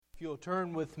If you'll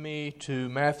turn with me to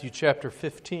Matthew chapter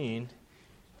 15,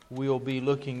 we'll be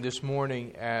looking this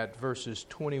morning at verses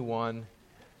 21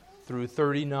 through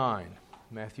 39.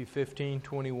 Matthew 15,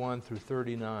 21 through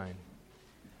 39.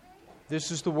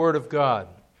 This is the Word of God.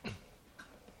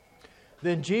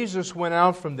 Then Jesus went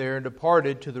out from there and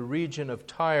departed to the region of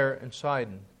Tyre and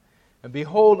Sidon. And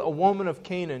behold, a woman of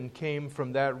Canaan came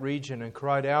from that region and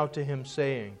cried out to him,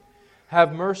 saying,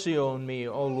 Have mercy on me,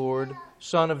 O Lord,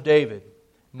 Son of David.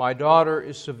 My daughter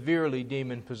is severely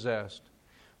demon-possessed.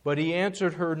 But he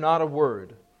answered her not a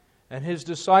word. And his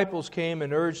disciples came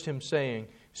and urged him, saying,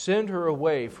 Send her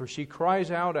away, for she cries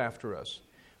out after us.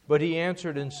 But he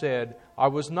answered and said, I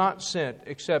was not sent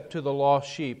except to the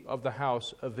lost sheep of the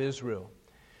house of Israel.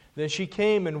 Then she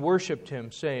came and worshipped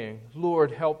him, saying,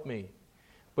 Lord, help me.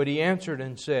 But he answered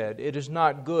and said, It is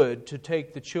not good to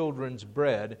take the children's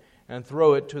bread and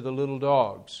throw it to the little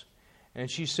dogs. And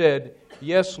she said,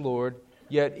 Yes, Lord,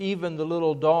 yet even the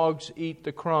little dogs eat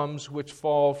the crumbs which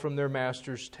fall from their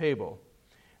master's table.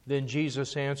 Then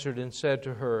Jesus answered and said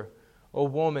to her, O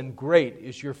woman, great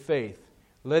is your faith.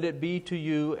 Let it be to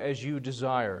you as you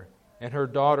desire. And her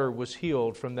daughter was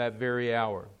healed from that very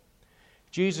hour.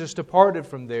 Jesus departed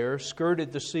from there,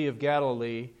 skirted the Sea of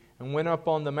Galilee, and went up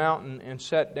on the mountain and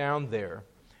sat down there.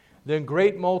 Then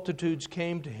great multitudes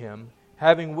came to him,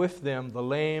 having with them the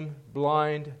lame,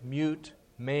 blind, mute,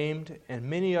 maimed, and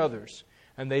many others.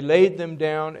 And they laid them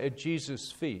down at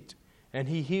Jesus' feet, and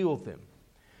he healed them.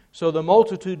 So the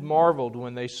multitude marveled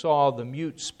when they saw the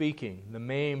mute speaking, the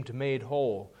maimed made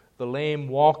whole, the lame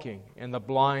walking, and the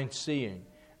blind seeing.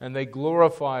 And they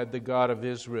glorified the God of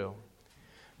Israel.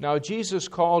 Now Jesus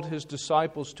called his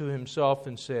disciples to himself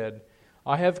and said,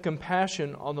 I have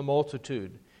compassion on the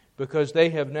multitude, because they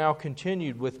have now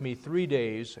continued with me 3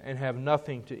 days and have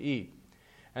nothing to eat.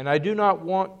 And I do not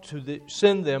want to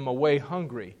send them away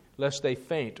hungry, lest they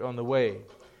faint on the way.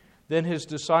 Then his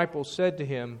disciples said to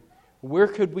him, Where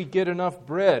could we get enough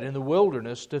bread in the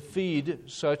wilderness to feed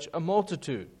such a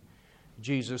multitude?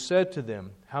 Jesus said to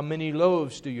them, How many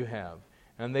loaves do you have?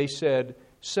 And they said,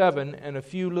 7, and a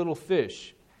few little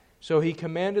fish. So he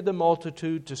commanded the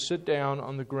multitude to sit down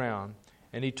on the ground.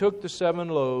 And he took the 7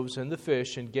 loaves and the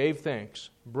fish and gave thanks,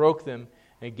 broke them,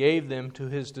 and gave them to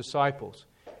his disciples.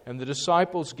 And the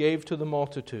disciples gave to the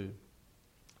multitude.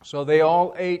 So they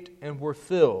all ate and were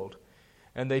filled,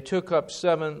 and they took up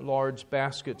 7 large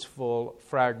baskets full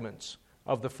fragments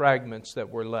of the fragments that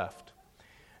were left.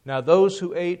 Now those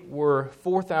who ate were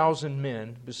 4,000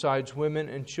 men, besides women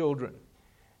and children.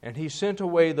 And he sent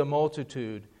away the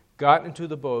multitude, got into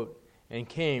the boat, and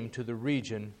came to the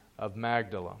region of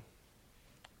Magdala.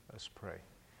 Let's pray.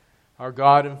 Our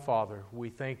God and Father, we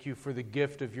thank you for the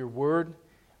gift of your word,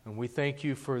 and we thank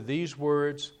you for these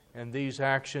words and these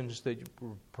actions that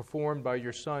were performed by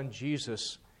your Son,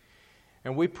 Jesus.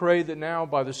 And we pray that now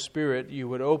by the Spirit you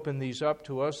would open these up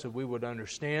to us, that we would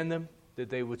understand them, that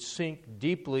they would sink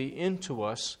deeply into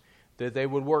us, that they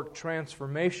would work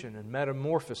transformation and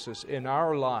metamorphosis in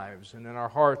our lives and in our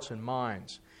hearts and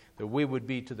minds, that we would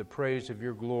be to the praise of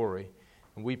your glory.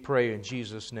 And we pray in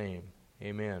Jesus' name.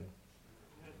 Amen.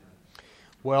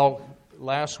 Well,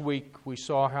 last week we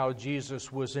saw how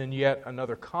Jesus was in yet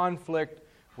another conflict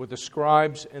with the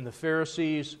scribes and the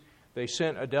Pharisees. They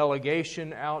sent a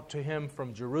delegation out to him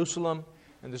from Jerusalem,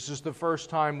 and this is the first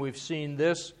time we've seen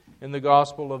this in the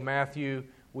Gospel of Matthew.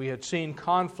 We had seen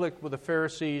conflict with the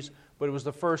Pharisees, but it was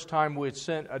the first time we had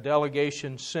sent a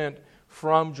delegation sent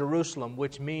from Jerusalem,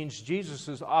 which means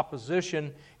Jesus'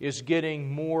 opposition is getting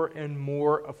more and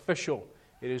more official.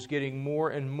 It is getting more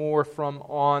and more from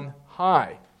on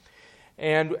high.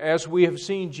 And as we have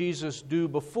seen Jesus do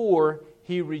before,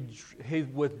 he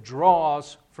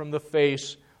withdraws from the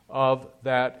face of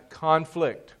that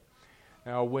conflict.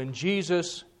 Now, when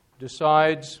Jesus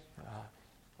decides,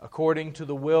 according to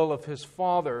the will of his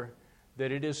Father,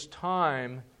 that it is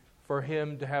time for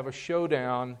him to have a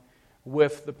showdown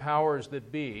with the powers that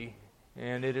be,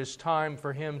 and it is time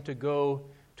for him to go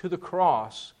to the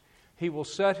cross, he will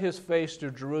set his face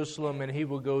to Jerusalem, and he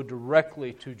will go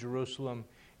directly to Jerusalem,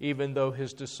 even though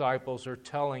his disciples are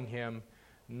telling him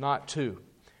not to.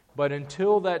 But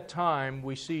until that time,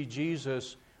 we see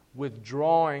Jesus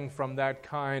withdrawing from that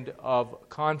kind of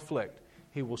conflict.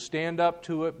 He will stand up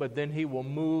to it, but then he will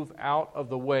move out of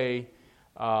the way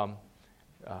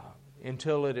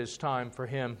until it is time for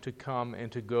him to come and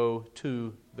to go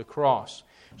to the cross.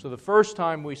 So the first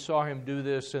time we saw him do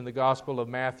this in the Gospel of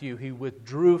Matthew, he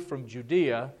withdrew from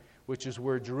Judea, which is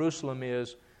where Jerusalem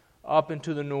is, up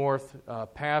into the north,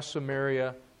 past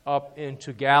Samaria, up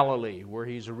into Galilee, where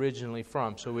he's originally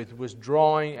from. So it was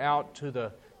drawing out to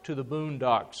the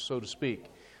boondocks, so to speak.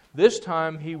 This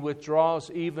time he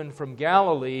withdraws even from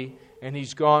Galilee, and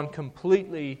he's gone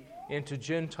completely into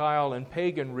Gentile and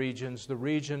pagan regions, the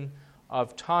region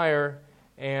of Tyre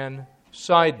and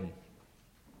Sidon.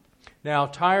 Now,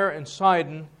 Tyre and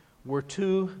Sidon were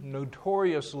two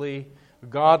notoriously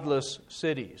godless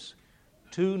cities,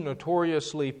 two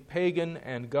notoriously pagan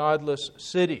and godless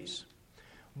cities.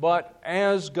 But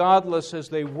as godless as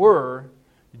they were,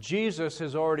 Jesus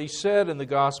has already said in the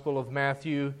Gospel of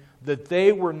Matthew that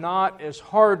they were not as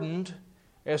hardened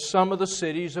as some of the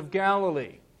cities of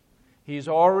Galilee. He's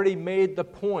already made the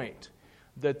point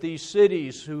that these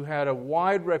cities who had a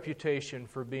wide reputation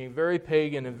for being very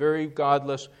pagan and very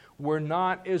godless were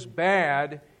not as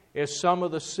bad as some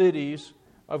of the cities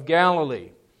of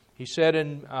Galilee. He said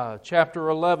in chapter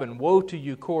 11, "Woe to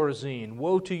you, Chorazin!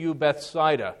 Woe to you,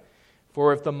 Bethsaida!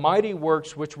 For if the mighty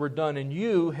works which were done in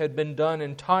you had been done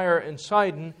in Tyre and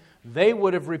Sidon, they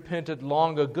would have repented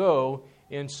long ago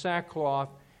in sackcloth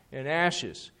and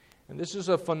ashes." And this is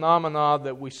a phenomenon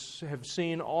that we have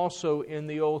seen also in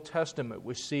the Old Testament.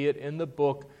 We see it in the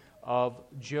book of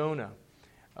Jonah.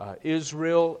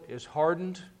 Israel is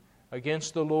hardened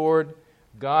against the Lord.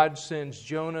 God sends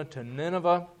Jonah to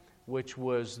Nineveh, which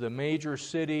was the major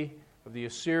city of the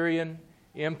Assyrian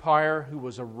Empire, who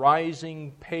was a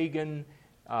rising pagan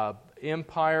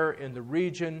empire in the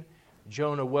region.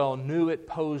 Jonah well knew it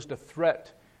posed a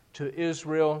threat to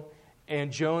Israel, and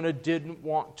Jonah didn't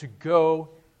want to go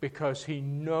because he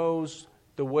knows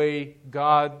the way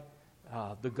God,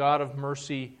 the God of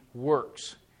mercy,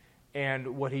 works.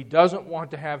 And what he doesn't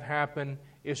want to have happen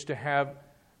is to have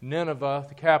Nineveh,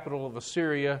 the capital of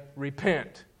Assyria,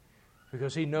 repent,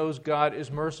 because he knows God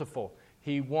is merciful.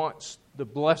 He wants the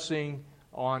blessing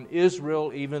on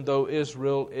Israel, even though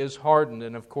Israel is hardened.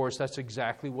 And of course, that's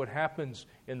exactly what happens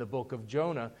in the book of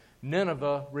Jonah.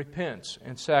 Nineveh repents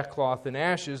in sackcloth and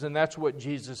ashes, and that's what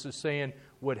Jesus is saying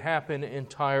would happen in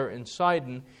Tyre and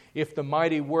Sidon if the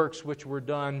mighty works which were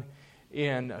done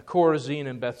in Chorazin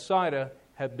and Bethsaida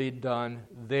had been done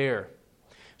there.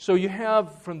 So you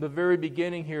have from the very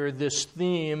beginning here this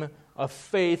theme of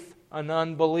faith and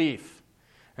unbelief.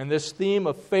 And this theme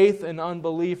of faith and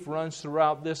unbelief runs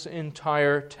throughout this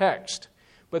entire text.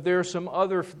 But there are some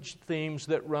other themes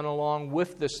that run along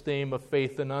with this theme of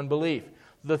faith and unbelief.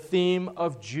 The theme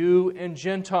of Jew and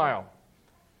Gentile.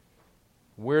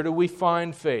 Where do we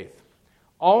find faith?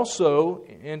 Also,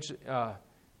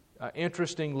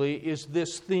 interestingly, is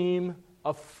this theme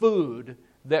of food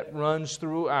that runs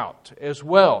throughout as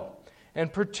well.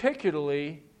 And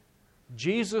particularly,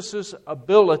 Jesus'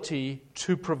 ability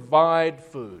to provide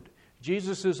food.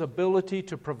 Jesus' ability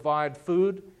to provide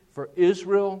food for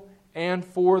Israel and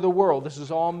for the world. This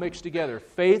is all mixed together.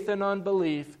 Faith and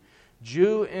unbelief,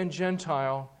 Jew and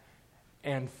Gentile,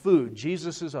 and food.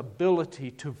 Jesus'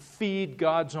 ability to feed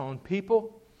God's own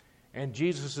people, and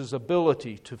Jesus'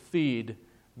 ability to feed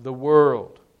the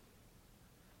world.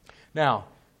 Now,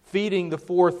 feeding the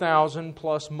 4,000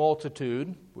 plus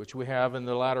multitude, which we have in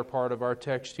the latter part of our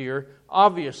text here,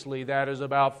 obviously that is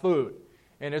about food.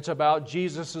 And it's about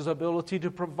Jesus' ability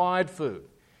to provide food.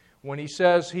 When he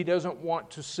says he doesn't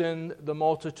want to send the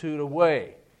multitude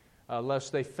away,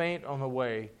 lest they faint on the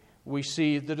way, we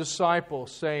see the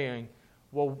disciples saying,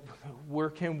 well, where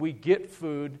can we get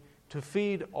food to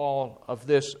feed all of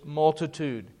this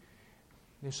multitude?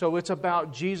 And so it's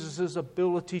about Jesus'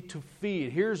 ability to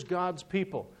feed. Here's God's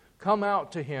people come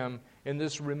out to him in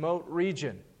this remote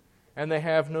region, and they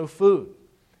have no food.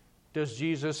 Does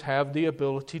Jesus have the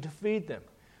ability to feed them?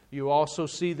 You also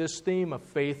see this theme of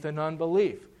faith and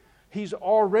unbelief. He's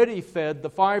already fed the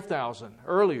 5,000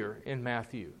 earlier in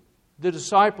Matthew. The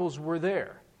disciples were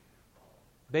there.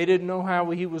 They didn't know how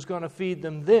he was going to feed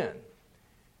them then.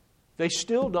 They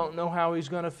still don't know how he's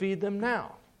going to feed them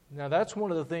now. Now, that's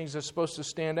one of the things that's supposed to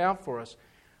stand out for us.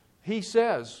 He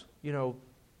says,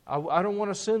 I don't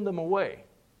want to send them away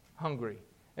hungry.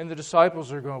 And the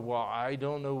disciples are going, well, I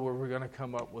don't know where we're going to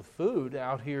come up with food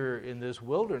out here in this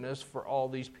wilderness for all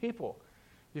these people.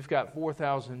 You've got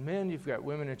 4,000 men, you've got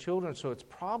women and children, so it's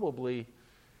probably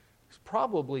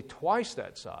twice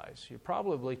that size. You're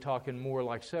probably talking more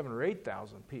like 7,000 or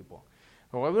 8,000 people.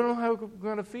 Well, we don't know how we're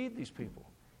going to feed these people.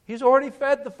 He's already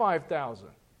fed the 5,000.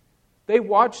 They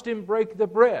watched him break the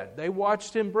bread. They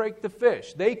watched him break the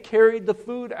fish. They carried the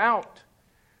food out.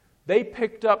 They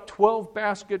picked up 12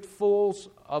 basketfuls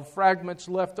of fragments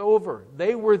left over.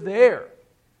 They were there.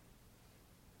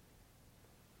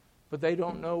 But they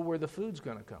don't know where the food's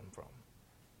going to come from.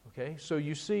 Okay, so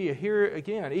you see here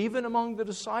again, even among the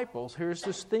disciples, here's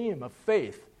this theme of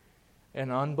faith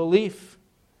and unbelief.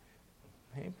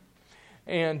 Okay?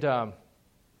 And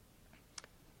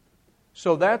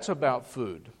so that's about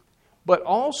food. But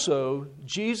also,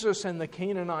 Jesus and the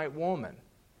Canaanite woman,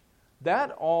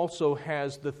 that also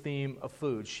has the theme of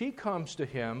food. She comes to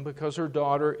him because her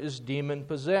daughter is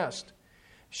demon-possessed.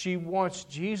 She wants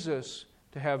Jesus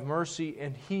to have mercy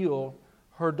and heal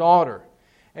her daughter.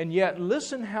 And yet,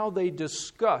 listen how they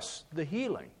discuss the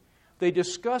healing. They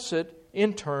discuss it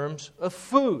in terms of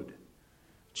food.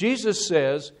 Jesus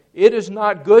says, "It is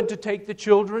not good to take the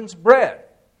children's bread."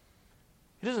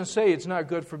 He doesn't say it's not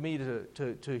good for me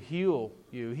to heal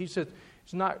you. He says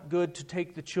it's not good to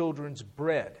take the children's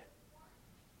bread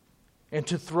and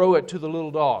to throw it to the little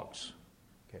dogs.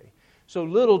 Okay. So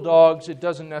little dogs, it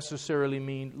doesn't necessarily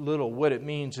mean little. What it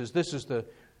means is, this is the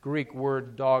Greek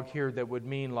word dog here that would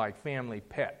mean like family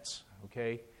pets.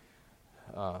 Okay.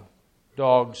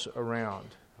 Dogs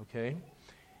around. Okay.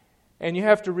 And you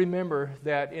have to remember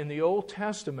that in the Old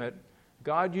Testament,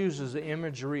 God uses the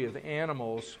imagery of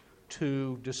animals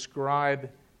to describe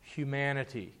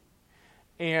humanity.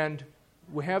 And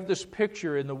we have this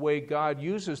picture in the way God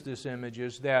uses this image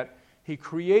is that He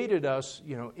created us,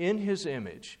 in His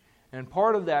image. And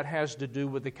part of that has to do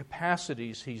with the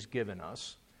capacities He's given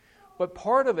us. But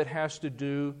part of it has to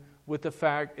do with the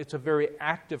fact it's a very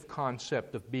active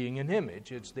concept of being an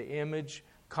image. It's the image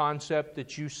concept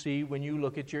that you see when you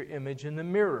look at your image in the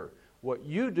mirror. What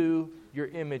you do, your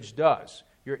image does.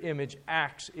 Your image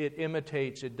acts, it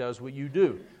imitates, it does what you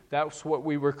do. That's what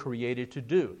we were created to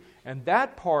do. And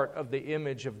that part of the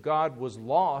image of God was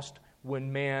lost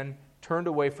when man turned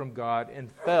away from God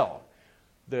and fell.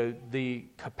 The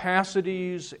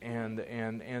capacities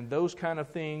and those kind of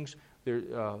things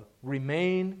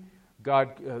remain.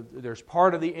 There's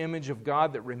part of the image of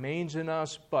God that remains in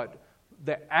us, but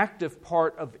the active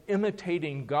part of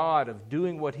imitating God, of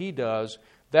doing what He does,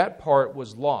 that part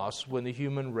was lost when the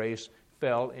human race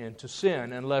fell into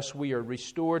sin, unless we are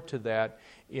restored to that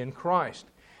in Christ.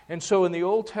 And so in the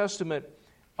Old Testament,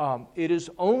 it is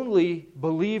only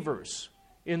believers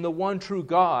in the one true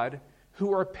God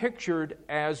who are pictured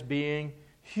as being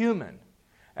human.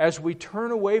 As we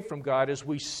turn away from God, as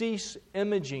we cease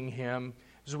imaging Him,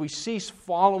 as we cease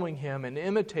following Him and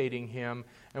imitating Him,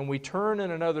 and we turn in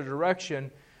another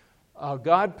direction,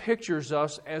 God pictures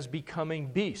us as becoming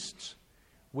beasts.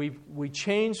 We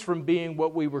change from being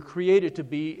what we were created to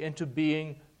be into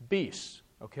being beasts.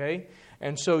 Okay?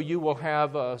 And so you will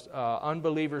have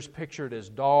unbelievers pictured as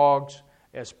dogs,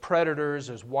 as predators,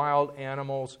 as wild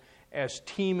animals, as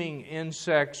teeming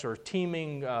insects or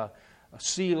teeming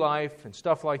sea life and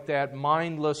stuff like that,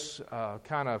 mindless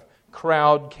kind of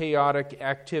crowd, chaotic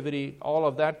activity, all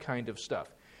of that kind of stuff.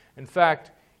 In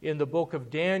fact, in the book of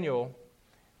Daniel,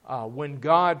 when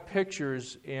God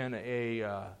pictures in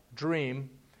a dream,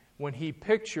 when He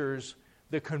pictures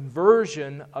the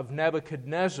conversion of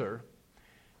Nebuchadnezzar,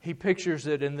 He pictures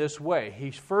it in this way. He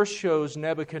first shows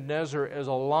Nebuchadnezzar as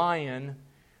a lion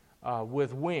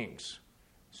with wings.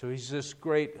 So he's this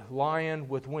great lion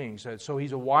with wings. So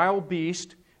he's a wild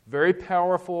beast, very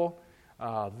powerful,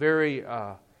 very,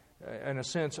 in a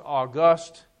sense,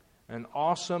 august and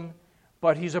awesome,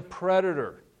 but he's a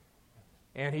predator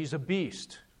and he's a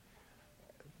beast.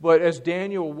 But as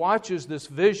Daniel watches this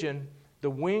vision, the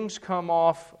wings come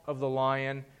off of the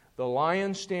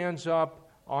lion stands up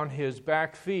on his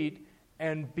back feet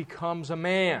and becomes a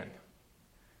man.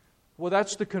 Well,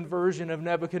 that's the conversion of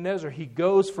Nebuchadnezzar. He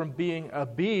goes from being a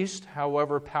beast,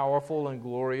 however powerful and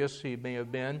glorious he may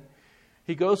have been,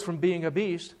 he goes from being a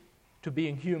beast to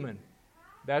being human.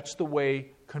 That's the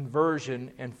way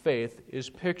conversion and faith is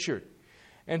pictured.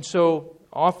 And so,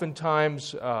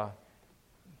 oftentimes,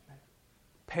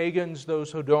 pagans,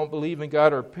 those who don't believe in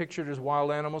God, are pictured as wild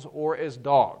animals or as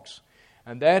dogs.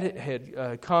 And that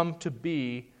had come to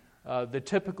be the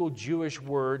typical Jewish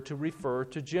word to refer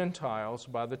to Gentiles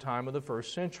by the time of the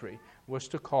first century, was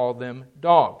to call them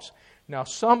dogs. Now,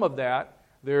 some of that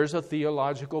there's a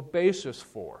theological basis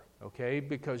for, okay?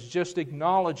 Because just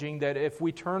acknowledging that if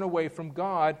we turn away from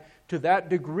God, to that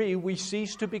degree we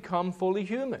cease to become fully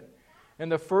human.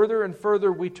 And the further and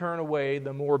further we turn away,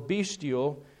 the more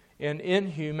bestial and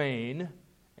inhumane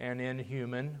and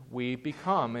inhuman we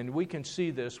become. And we can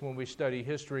see this when we study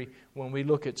history, when we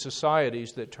look at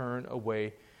societies that turn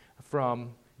away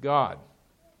from God.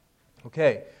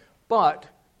 Okay, but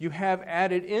you have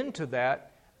added into that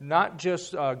not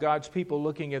just God's people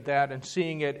looking at that and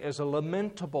seeing it as a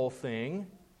lamentable thing,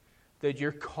 that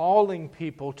you're calling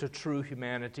people to true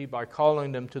humanity by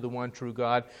calling them to the one true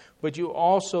God, but you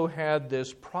also had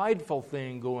this prideful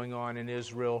thing going on in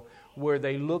Israel where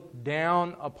they looked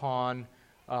down upon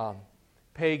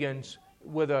pagans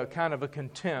with a kind of a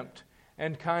contempt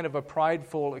and kind of a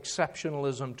prideful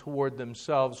exceptionalism toward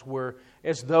themselves, where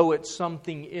as though it's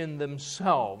something in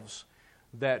themselves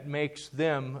that makes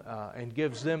them and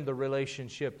gives them the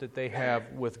relationship that they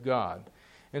have with God.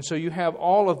 And so you have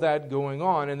all of that going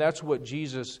on, and that's what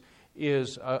Jesus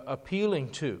is appealing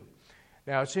to.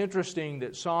 Now, it's interesting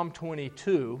that Psalm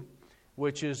 22,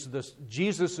 which is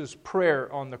Jesus'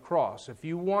 prayer on the cross. If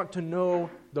you want to know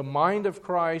the mind of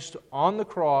Christ on the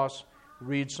cross,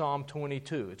 read Psalm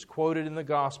 22. It's quoted in the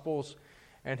Gospels,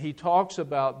 and he talks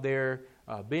about their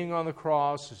being on the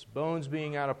cross, his bones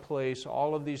being out of place,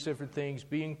 all of these different things,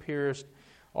 being pierced,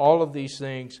 all of these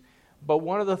things. But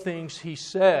one of the things he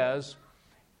says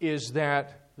is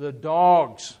that the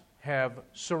dogs have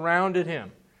surrounded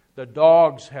him. The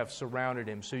dogs have surrounded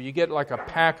him. So you get like a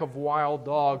pack of wild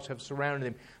dogs have surrounded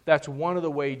him. That's one of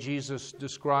the ways Jesus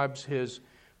describes his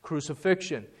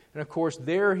crucifixion. And of course,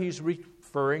 there he's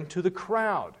referring to the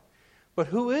crowd. But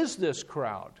who is this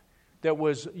crowd that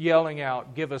was yelling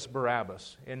out, "Give us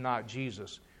Barabbas," and not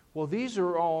Jesus? Well, these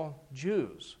are all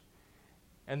Jews.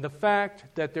 And the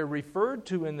fact that they're referred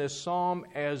to in this psalm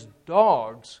as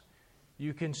dogs,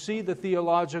 you can see the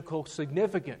theological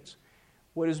significance.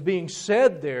 What is being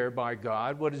said there by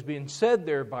God, what is being said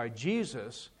there by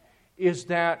Jesus, is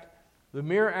that the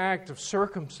mere act of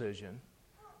circumcision,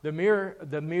 the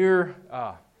mere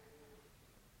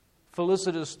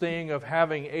felicitous thing of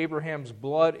having Abraham's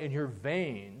blood in your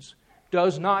veins,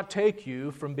 does not take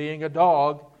you from being a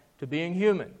dog to being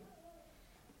human.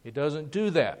 It doesn't do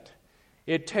that.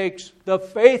 It takes the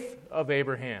faith of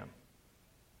Abraham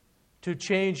to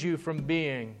change you from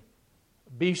being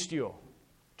bestial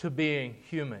to being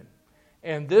human.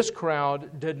 And this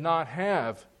crowd did not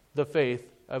have the faith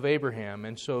of Abraham,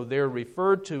 and so they're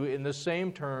referred to in the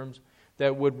same terms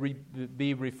that would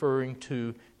be referring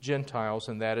to Gentiles,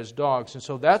 and that is dogs. And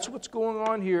so that's what's going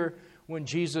on here when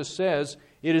Jesus says,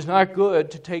 "It is not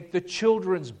good to take the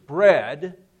children's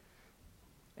bread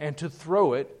and to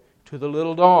throw it to the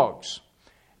little dogs."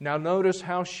 Now notice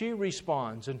how she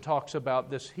responds and talks about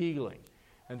this healing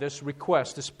and this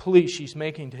request, this plea she's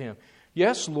making to him.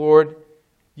 "Yes, Lord,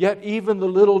 yet even the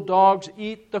little dogs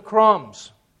eat the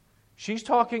crumbs." She's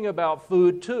talking about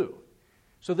food too.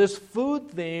 So this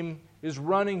food theme is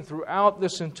running throughout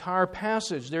this entire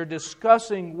passage. They're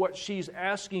discussing what she's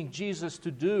asking Jesus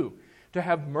to do, to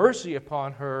have mercy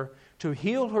upon her, to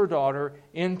heal her daughter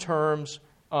in terms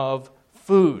of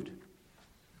food.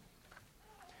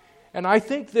 And I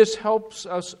think this helps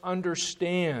us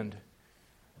understand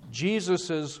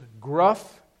Jesus'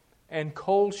 gruff and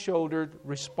cold-shouldered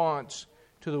response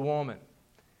to the woman.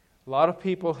 A lot of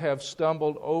people have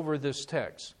stumbled over this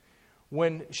text.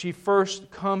 When she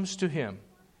first comes to him,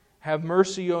 "Have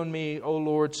mercy on me, O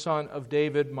Lord, Son of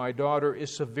David, my daughter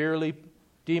is severely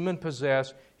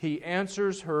demon-possessed," he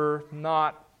answers her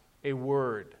not a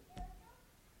word.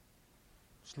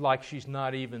 It's like she's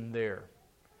not even there.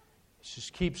 She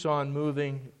just keeps on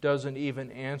moving, doesn't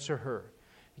even answer her.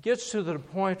 It gets to the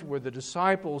point where the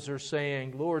disciples are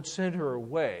saying, "Lord, send her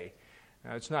away."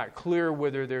 Now, it's not clear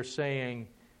whether they're saying,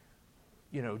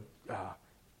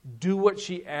 do what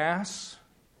she asks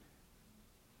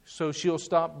so she'll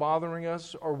stop bothering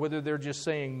us, or whether they're just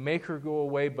saying, make her go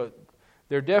away. But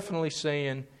they're definitely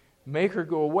saying, make her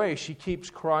go away. She keeps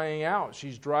crying out.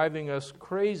 She's driving us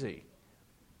crazy.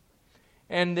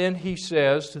 And then he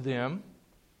says to them,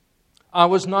 "I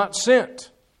was not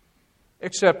sent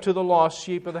except to the lost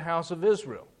sheep of the house of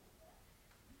Israel."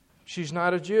 She's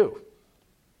not a Jew.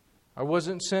 I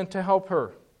wasn't sent to help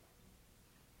her.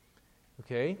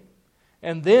 Okay?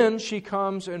 And then she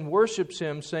comes and worships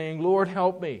him, saying, "Lord,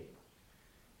 help me."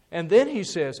 And then he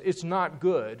says, "It's not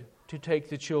good to take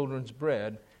the children's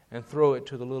bread and throw it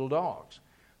to the little dogs."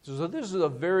 So this is a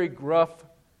very gruff,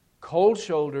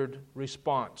 cold-shouldered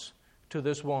response to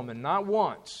this woman. Not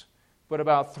once, but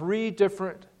about 3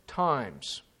 different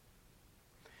times.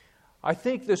 I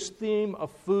think this theme of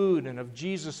food and of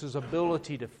Jesus'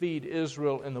 ability to feed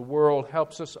Israel and the world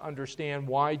helps us understand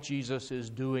why Jesus is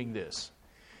doing this.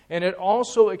 And it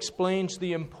also explains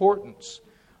the importance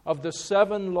of the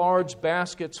 7 large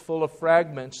baskets full of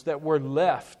fragments that were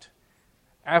left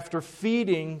after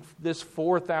feeding this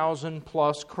 4,000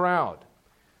 plus crowd.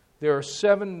 There are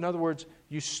 7, in other words,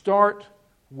 you start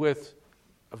with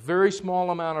a very small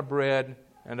amount of bread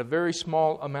and a very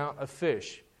small amount of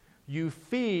fish. You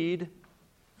feed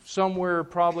somewhere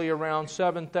probably around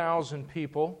 7,000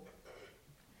 people,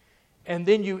 and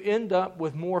then you end up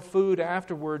with more food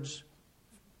afterwards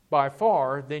by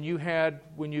far than you had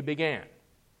when you began.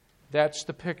 That's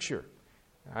the picture.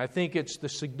 I think it's the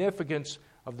significance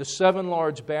of the 7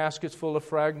 large baskets full of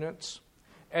fragments,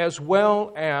 as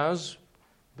well as,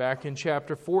 back in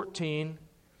chapter 14,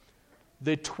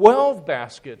 the 12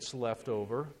 baskets left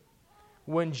over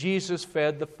when Jesus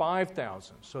fed the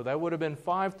 5,000. So that would have been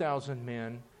 5,000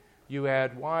 men. You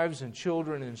add wives and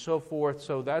children and so forth,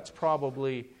 so that's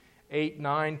probably 8,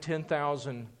 9,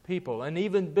 10,000 people, an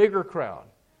even bigger crowd.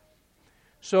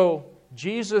 So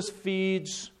Jesus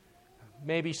feeds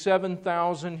maybe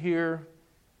 7,000 here.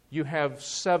 You have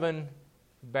 7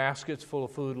 baskets full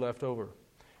of food left over.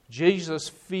 Jesus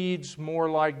feeds more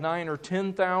like 9 or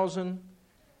 10,000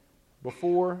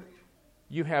 before.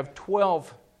 You have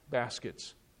 12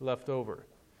 baskets left over.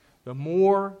 The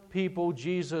more people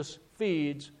Jesus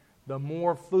feeds, the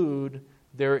more food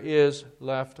there is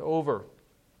left over.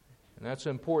 And that's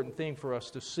an important thing for us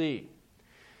to see.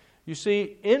 You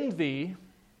see, envy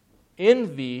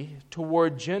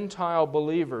toward Gentile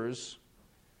believers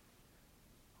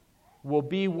will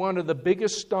be one of the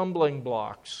biggest stumbling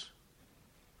blocks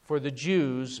for the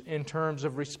Jews in terms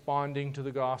of responding to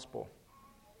the gospel.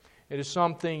 It is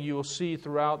something you will see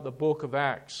throughout the book of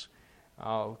Acts.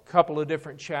 A couple of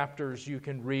different chapters you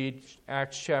can read,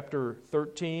 Acts chapter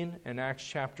 13 and Acts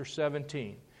chapter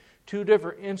 17. 2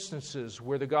 different instances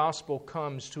where the gospel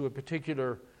comes to a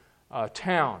particular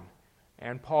town.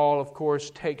 And Paul, of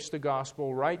course, takes the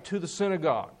gospel right to the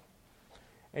synagogue.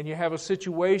 And you have a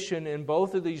situation in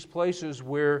both of these places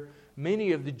where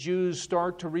many of the Jews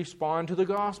start to respond to the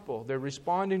gospel. They're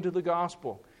responding to the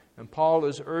gospel. And Paul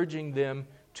is urging them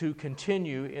to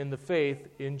continue in the faith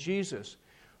in Jesus.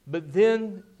 But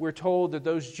then we're told that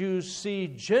those Jews see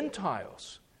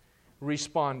Gentiles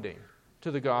responding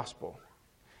to the gospel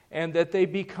and that they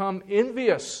become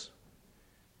envious.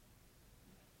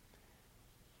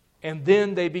 And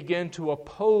then they begin to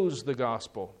oppose the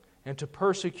gospel and to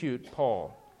persecute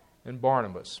Paul and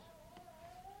Barnabas.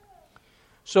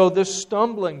 So this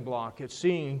stumbling block at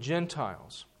seeing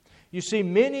Gentiles. You see,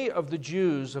 many of the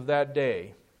Jews of that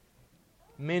day,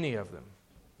 many of them,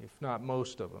 if not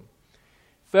most of them,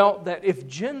 felt that if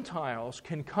Gentiles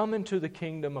can come into the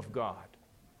kingdom of God,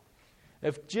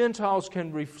 if Gentiles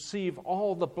can receive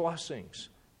all the blessings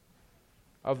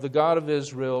of the God of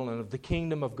Israel and of the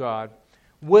kingdom of God,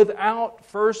 without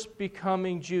first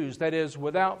becoming Jews, that is,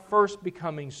 without first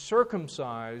becoming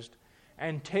circumcised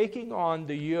and taking on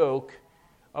the yoke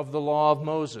of the law of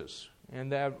Moses.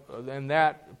 And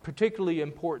that particularly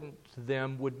important to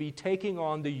them would be taking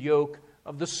on the yoke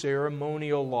of the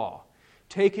ceremonial law,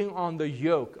 taking on the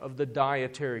yoke of the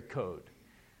dietary code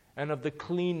and of the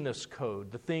cleanness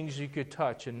code, the things you could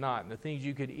touch and not, and the things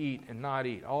you could eat and not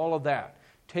eat, all of that,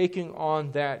 taking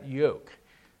on that yoke.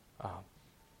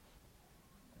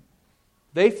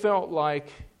 They felt like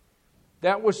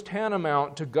that was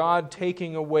tantamount to God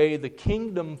taking away the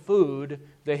kingdom food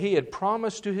that He had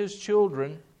promised to His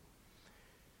children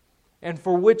and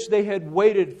for which they had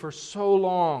waited for so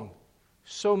long,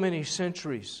 so many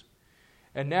centuries.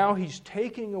 And now He's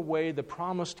taking away the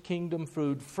promised kingdom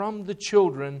food from the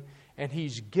children and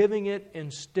He's giving it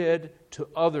instead to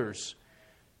others,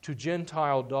 to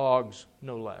Gentile dogs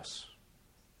no less.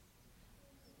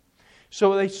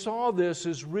 So they saw this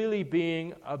as really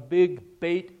being a big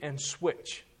bait and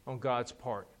switch on God's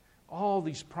part. All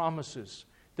these promises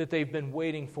that they've been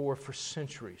waiting for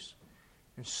centuries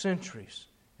and centuries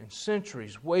and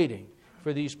centuries, waiting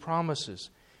for these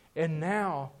promises. And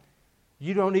now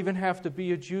you don't even have to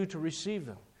be a Jew to receive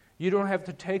them. You don't have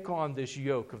to take on this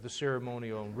yoke of the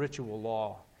ceremonial and ritual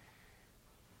law.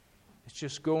 It's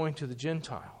just going to the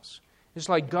Gentiles. It's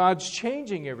like God's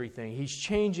changing everything. He's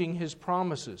changing His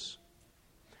promises.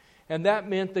 And that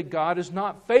meant that God is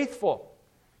not faithful.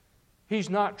 He's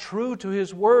not true to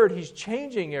His word. He's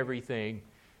changing everything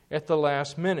at the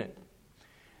last minute.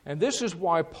 And this is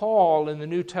why Paul in the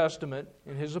New Testament,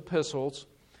 in his epistles,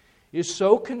 is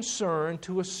so concerned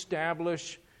to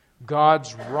establish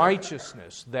God's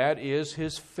righteousness. That is,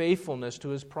 His faithfulness to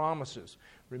His promises.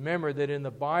 Remember that in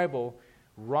the Bible,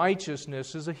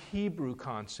 righteousness is a Hebrew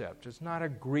concept. It's not a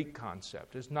Greek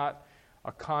concept. It's not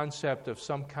a concept of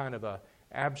some kind of a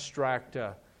abstract,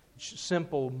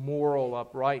 simple moral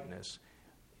uprightness.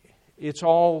 It's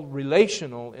all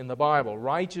relational in the Bible.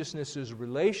 Righteousness is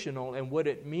relational, and what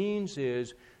it means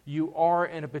is you are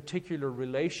in a particular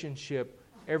relationship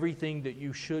everything that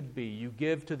you should be. You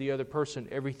give to the other person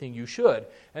everything you should.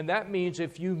 And that means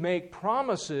if you make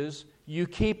promises, you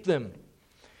keep them.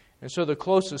 And so the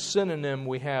closest synonym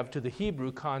we have to the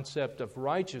Hebrew concept of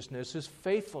righteousness is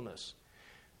faithfulness.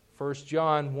 1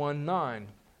 John 1:9.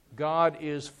 God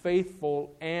is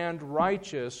faithful and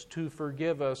righteous to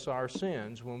forgive us our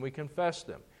sins when we confess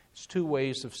them. It's 2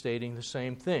 ways of stating the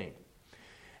same thing.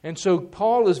 And so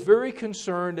Paul is very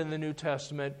concerned in the New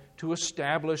Testament to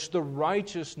establish the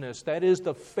righteousness, that is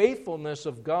the faithfulness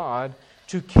of God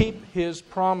to keep His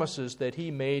promises that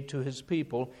He made to His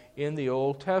people in the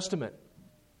Old Testament.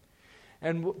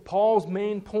 And Paul's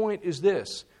main point is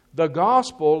this: the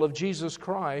gospel of Jesus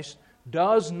Christ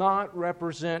does not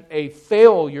represent a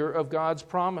failure of God's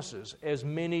promises, as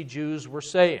many Jews were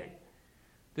saying.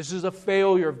 This is a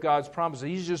failure of God's promises.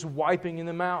 He's just wiping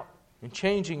them out and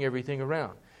changing everything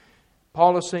around.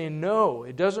 Paul is saying, no,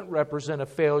 it doesn't represent a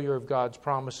failure of God's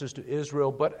promises to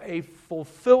Israel, but a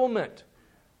fulfillment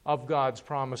of God's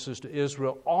promises to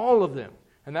Israel, all of them.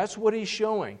 And that's what he's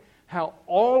showing, how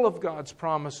all of God's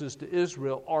promises to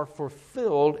Israel are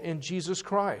fulfilled in Jesus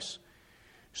Christ.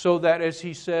 So that, as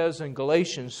he says in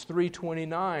Galatians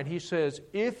 3:29, he says,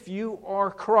 if you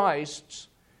are Christ's,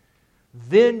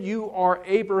 then you are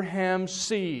Abraham's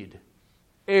seed,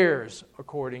 heirs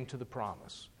according to the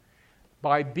promise.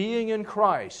 By being in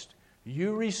Christ,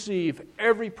 you receive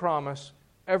every promise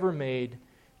ever made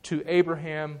to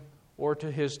Abraham or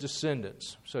to his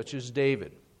descendants, such as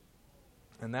David.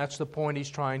 And that's the point he's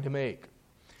trying to make.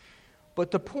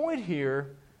 But the point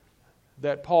here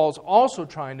that Paul's also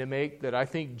trying to make, that I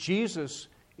think Jesus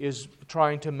is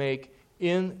trying to make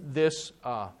in this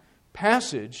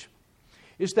passage,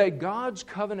 is that God's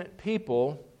covenant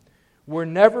people were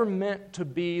never meant to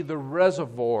be the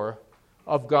reservoir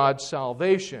of God's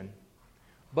salvation,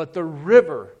 but the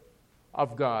river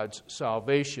of God's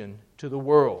salvation to the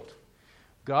world.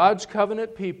 God's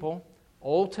covenant people,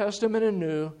 Old Testament and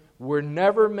New, were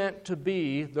never meant to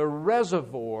be the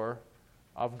reservoir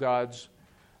of God's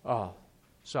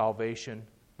salvation,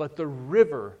 but the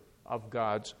river of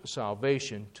God's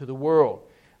salvation to the world.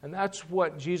 And that's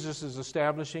what Jesus is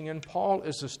establishing and Paul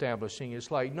is establishing. It's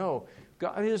like, no,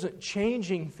 God isn't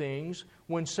changing things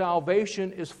when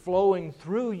salvation is flowing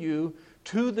through you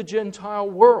to the Gentile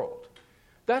world.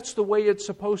 That's the way it's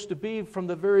supposed to be from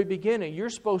the very beginning. You're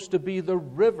supposed to be the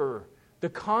river, the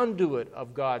conduit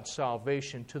of God's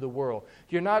salvation to the world.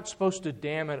 You're not supposed to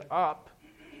dam it up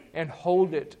and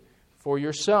hold it for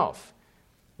yourself.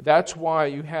 That's why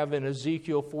you have in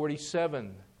Ezekiel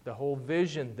 47 the whole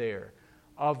vision there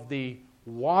of the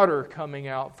water coming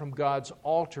out from God's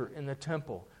altar in the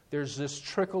temple. There's this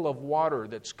trickle of water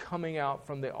that's coming out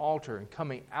from the altar and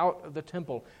coming out of the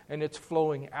temple, and it's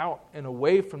flowing out and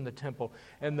away from the temple.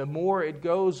 And the more it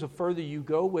goes, the further you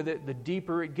go with it, the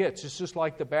deeper it gets. It's just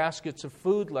like the baskets of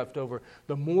food left over.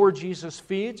 The more Jesus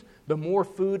feeds, the more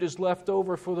food is left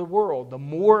over for the world. The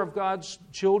more of God's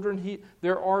children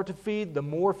there are to feed, the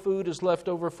more food is left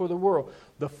over for the world.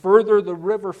 The further the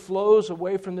river flows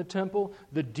away from the temple,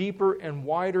 the deeper and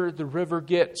wider the river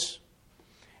gets.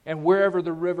 And wherever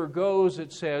the river goes,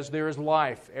 it says, there is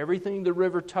life. Everything the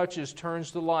river touches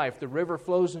turns to life. The river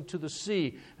flows into the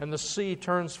sea, and the sea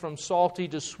turns from salty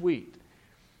to sweet.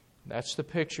 That's the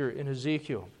picture in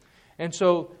Ezekiel. And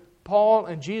so Paul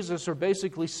and Jesus are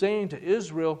basically saying to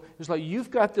Israel, it's like,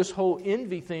 you've got this whole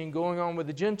envy thing going on with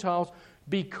the Gentiles,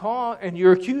 and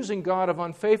you're accusing God of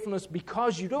unfaithfulness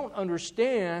because you don't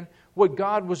understand what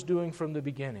God was doing from the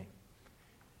beginning.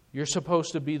 You're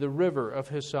supposed to be the river of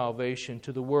His salvation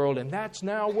to the world, and that's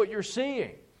now what you're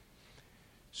seeing.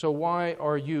 So why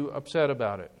are you upset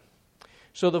about it?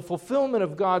 So the fulfillment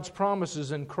of God's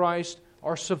promises in Christ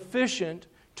are sufficient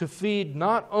to feed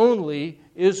not only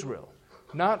Israel,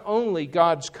 not only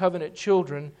God's covenant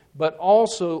children, but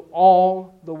also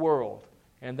all the world.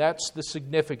 And that's the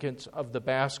significance of the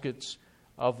baskets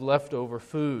of leftover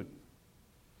food.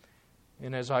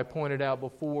 And as I pointed out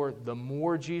before, the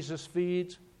more Jesus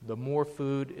feeds, the more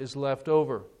food is left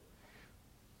over.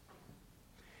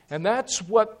 And that's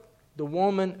what the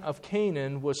woman of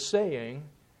Canaan was saying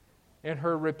in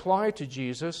her reply to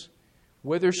Jesus,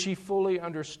 whether she fully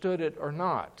understood it or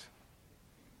not.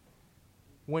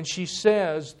 When she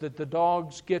says that the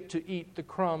dogs get to eat the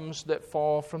crumbs that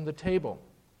fall from the table.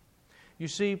 You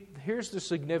see, here's the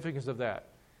significance of that.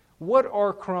 What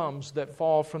are crumbs that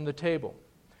fall from the table?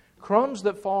 Crumbs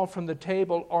that fall from the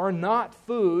table are not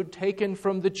food taken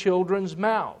from the children's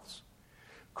mouths.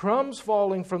 Crumbs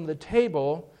falling from the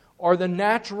table are the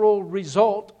natural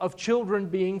result of children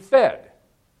being fed.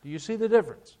 Do you see the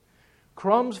difference?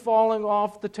 Crumbs falling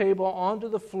off the table onto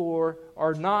the floor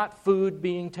are not food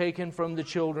being taken from the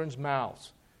children's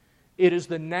mouths. It is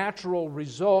the natural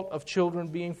result of children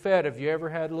being fed. Have you ever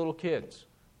had little kids?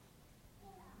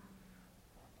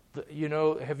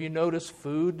 Have you noticed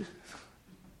food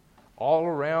all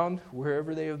around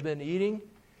wherever they have been eating?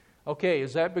 Okay,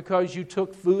 is that because you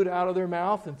took food out of their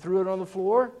mouth and threw it on the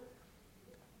floor?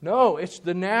 No, it's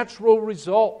the natural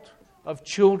result of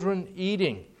children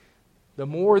eating. The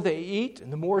more they eat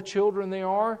and the more children they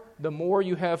are, the more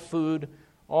you have food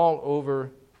all over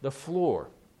the floor.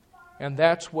 And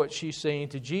that's what she's saying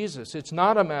to Jesus. It's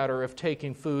not a matter of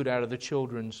taking food out of the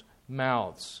children's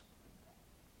mouths.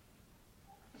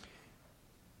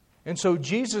 And so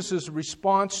Jesus'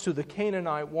 response to the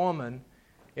Canaanite woman,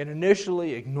 in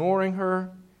initially ignoring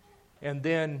her and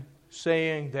then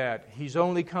saying that he's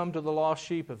only come to the lost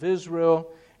sheep of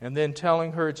Israel, and then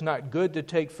telling her it's not good to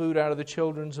take food out of the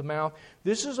children's mouth,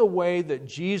 this is a way that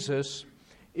Jesus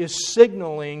is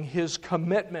signaling his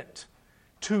commitment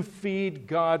to feed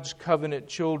God's covenant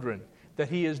children, that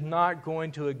he is not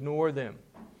going to ignore them,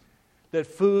 that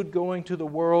food going to the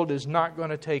world is not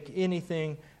going to take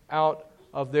anything out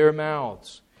of their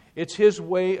mouths. It's his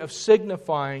way of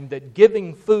signifying that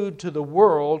giving food to the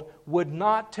world would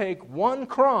not take one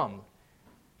crumb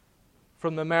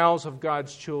from the mouths of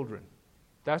God's children.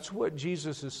 That's what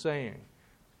Jesus is saying.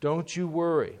 Don't you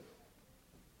worry.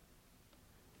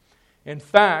 In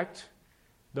fact,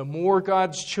 the more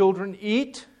God's children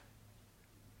eat,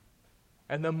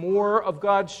 and the more of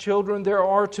God's children there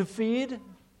are to feed,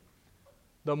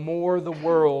 the more the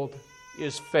world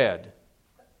is fed.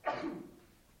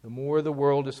 The more the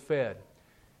world is fed.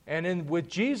 And with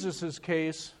Jesus'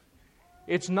 case,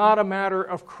 it's not a matter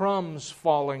of crumbs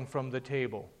falling from the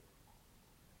table.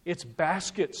 It's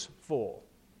baskets full.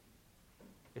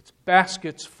 It's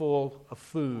baskets full of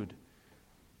food.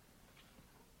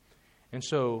 And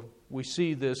so we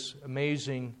see this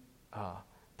amazing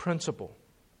principle.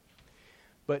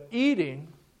 But eating,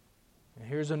 and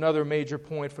here's another major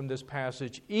point from this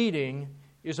passage, eating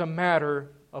is a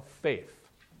matter of faith.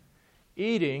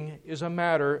 Eating is a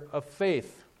matter of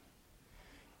faith.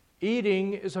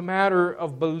 Eating is a matter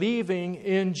of believing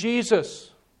in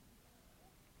Jesus.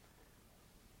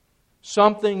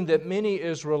 Something that many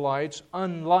Israelites,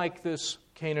 unlike this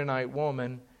Canaanite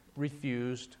woman,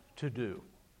 refused to do.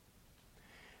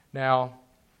 Now,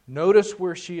 notice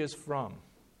where she is from.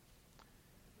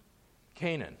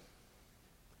 Canaan.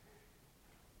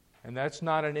 And that's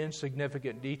not an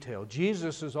insignificant detail.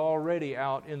 Jesus is already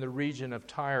out in the region of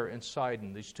Tyre and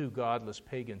Sidon, these two godless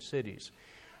pagan cities.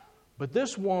 But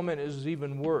this woman is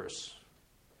even worse.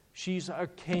 She's a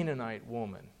Canaanite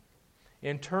woman.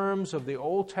 In terms of the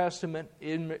Old Testament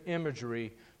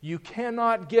imagery, you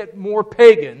cannot get more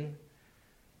pagan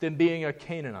than being a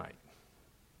Canaanite.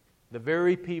 The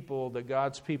very people that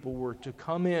God's people were to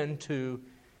come into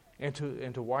and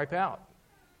to wipe out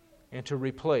and to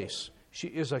replace. She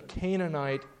is a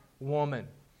Canaanite woman.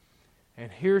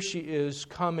 And here she is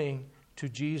coming to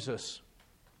Jesus.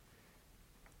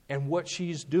 And what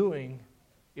she's doing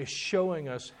is showing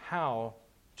us how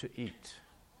to eat.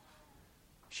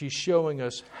 She's showing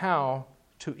us how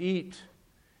to eat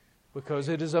because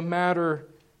it is a matter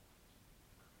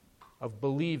of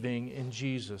believing in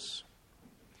Jesus.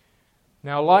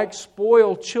 Now, like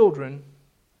spoiled children,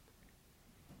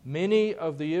 many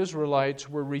of the Israelites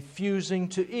were refusing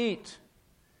to eat.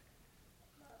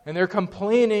 And they're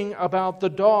complaining about the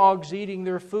dogs eating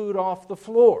their food off the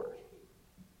floor.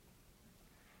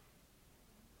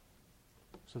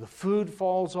 So the food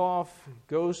falls off,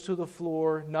 goes to the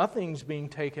floor, nothing's being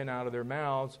taken out of their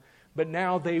mouths, but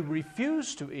now they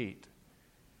refuse to eat.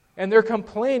 And they're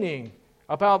complaining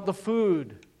about the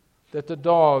food that the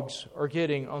dogs are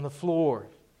getting on the floor.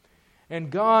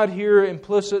 And God here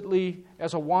implicitly,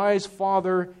 as a wise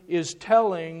father, is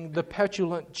telling the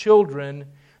petulant children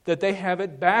that they have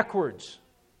it backwards.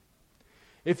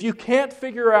 If you can't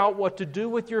figure out what to do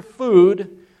with your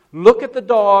food, look at the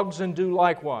dogs and do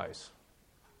likewise.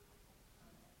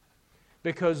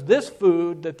 Because this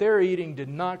food that they're eating did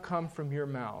not come from your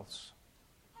mouths.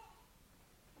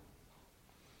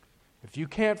 If you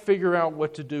can't figure out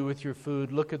what to do with your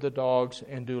food, look at the dogs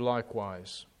and do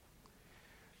likewise.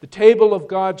 The table of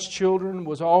God's children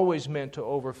was always meant to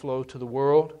overflow to the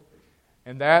world,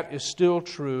 and that is still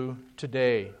true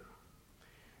today.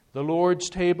 The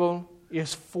Lord's table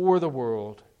is for the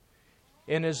world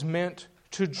and is meant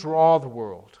to draw the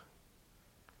world.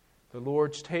 The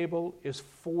Lord's table is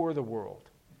for the world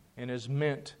and is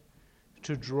meant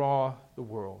to draw the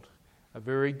world. A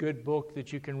very good book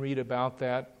that you can read about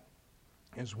that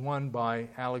is one by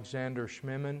Alexander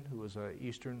Schmemann, who was an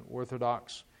Eastern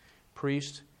Orthodox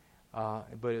priest,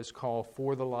 but it's called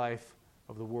For the Life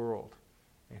of the World.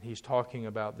 And he's talking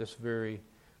about this very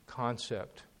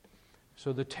concept.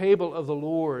 So the table of the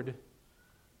Lord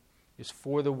is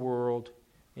for the world,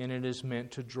 and it is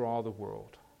meant to draw the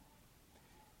world.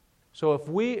 So if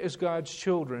we as God's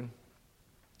children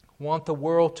want the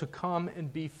world to come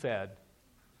and be fed,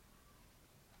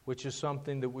 which is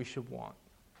something that we should want.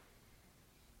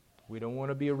 We don't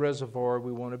want to be a reservoir,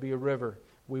 we want to be a river.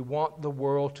 We want the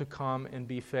world to come and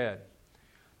be fed.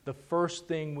 The first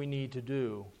thing we need to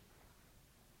do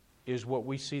is what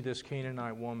we see this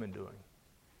Canaanite woman doing.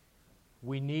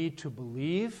 We need to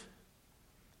believe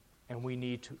and we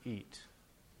need to eat.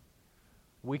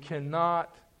 We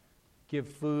cannot give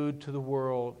food to the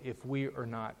world if we are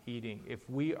not eating, if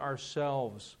we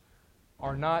ourselves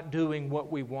are not doing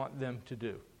what we want them to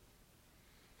do.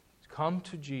 Come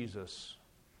to Jesus,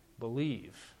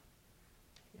 believe,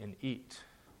 and eat.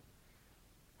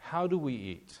 How do we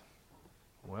eat?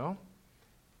 Well,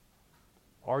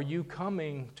 are you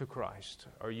coming to Christ?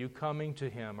 Are you coming to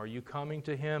Him? Are you coming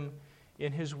to Him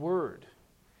in His Word?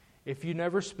 If you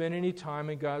never spend any time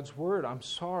in God's Word, I'm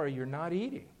sorry, you're not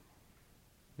eating.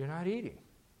 You're not eating.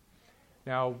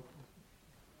 Now,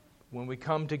 when we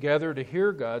come together to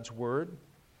hear God's Word,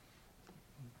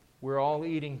 we're all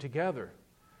eating together.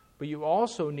 But you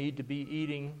also need to be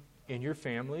eating in your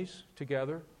families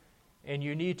together, and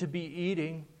you need to be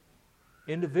eating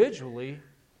individually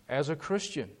as a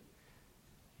Christian.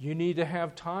 You need to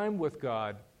have time with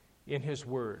God in His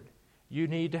Word. You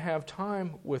need to have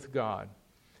time with God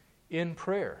in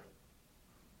prayer.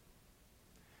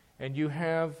 And you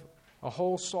have a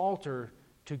whole psalter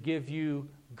to give you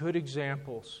good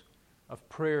examples of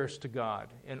prayers to God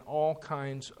in all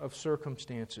kinds of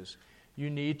circumstances. You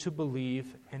need to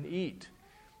believe and eat.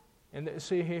 And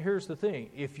see, here's the thing.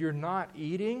 If you're not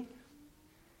eating,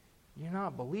 you're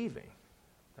not believing.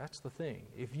 That's the thing.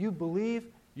 If you believe,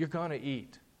 you're going to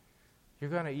eat. You're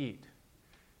going to eat.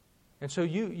 And so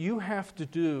you have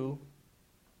to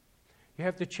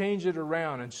change it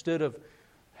around. Instead of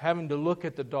having to look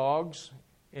at the dogs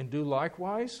and do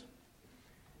likewise,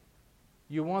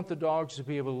 you want the dogs to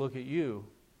be able to look at you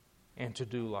and to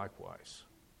do likewise.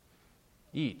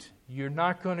 Eat. You're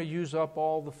not going to use up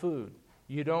all the food.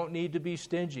 You don't need to be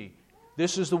stingy.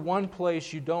 This is the one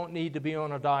place you don't need to be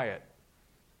on a diet.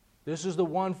 This is the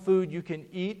one food you can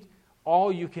eat,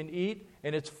 all you can eat,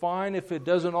 and it's fine if it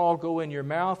doesn't all go in your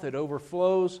mouth, it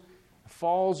overflows,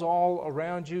 falls all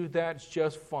around you, that's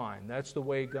just fine. That's the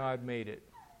way God made it.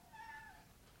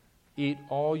 Eat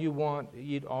all you want,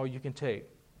 eat all you can take.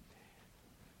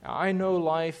 Now, I know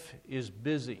life is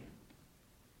busy.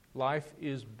 Life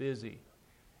is busy.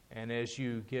 And as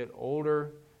you get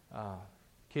older,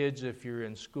 kids, if you're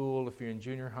in school, if you're in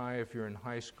junior high, if you're in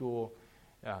high school,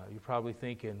 you're probably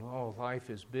thinking, oh, life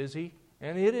is busy.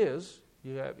 And it is.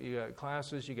 You got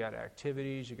classes, you got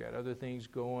activities, you got other things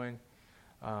going.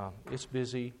 It's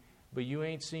busy. But you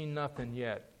ain't seen nothing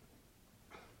yet.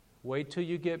 Wait till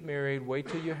you get married. Wait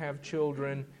till you have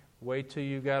children. Wait till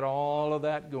you got all of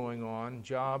that going on,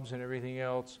 jobs and everything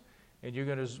else, and you're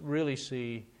going to really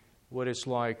see what it's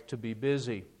like to be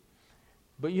busy.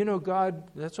 But you know, God,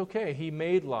 that's okay. He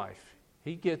made life.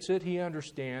 He gets it. He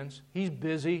understands. He's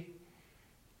busy.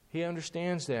 He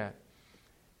understands that.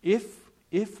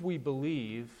 If we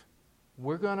believe,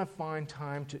 we're going to find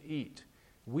time to eat.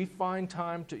 We find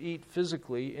time to eat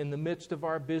physically in the midst of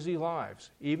our busy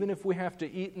lives, even if we have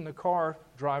to eat in the car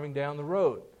driving down the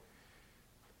road.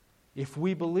 If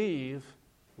we believe,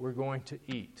 we're going to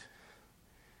eat.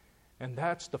 And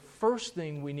that's the first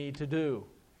thing we need to do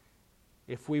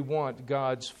if we want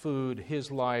God's food,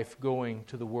 His life going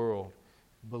to the world.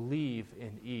 Believe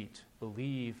and eat.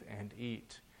 Believe and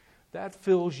eat. That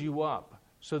fills you up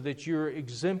so that you're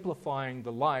exemplifying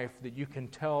the life that you can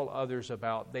tell others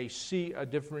about. They see a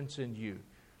difference in you.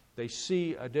 They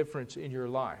see a difference in your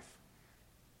life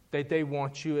that they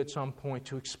want you at some point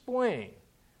to explain.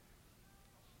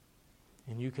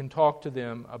 And you can talk to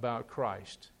them about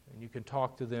Christ, and you can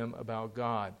talk to them about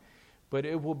God. But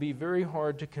it will be very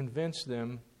hard to convince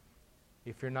them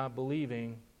if you're not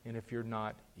believing and if you're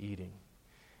not eating.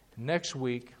 Next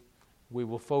week, we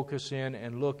will focus in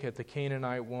and look at the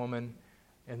Canaanite woman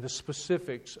and the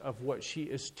specifics of what she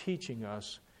is teaching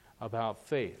us about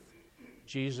faith.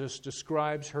 Jesus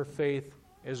describes her faith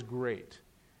as great.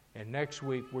 And next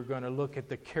week, we're going to look at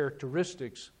the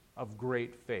characteristics of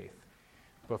great faith.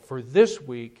 But for this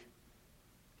week,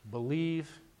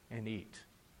 believe and eat.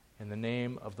 In the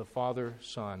name of the Father,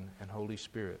 Son, and Holy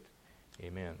Spirit.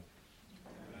 Amen.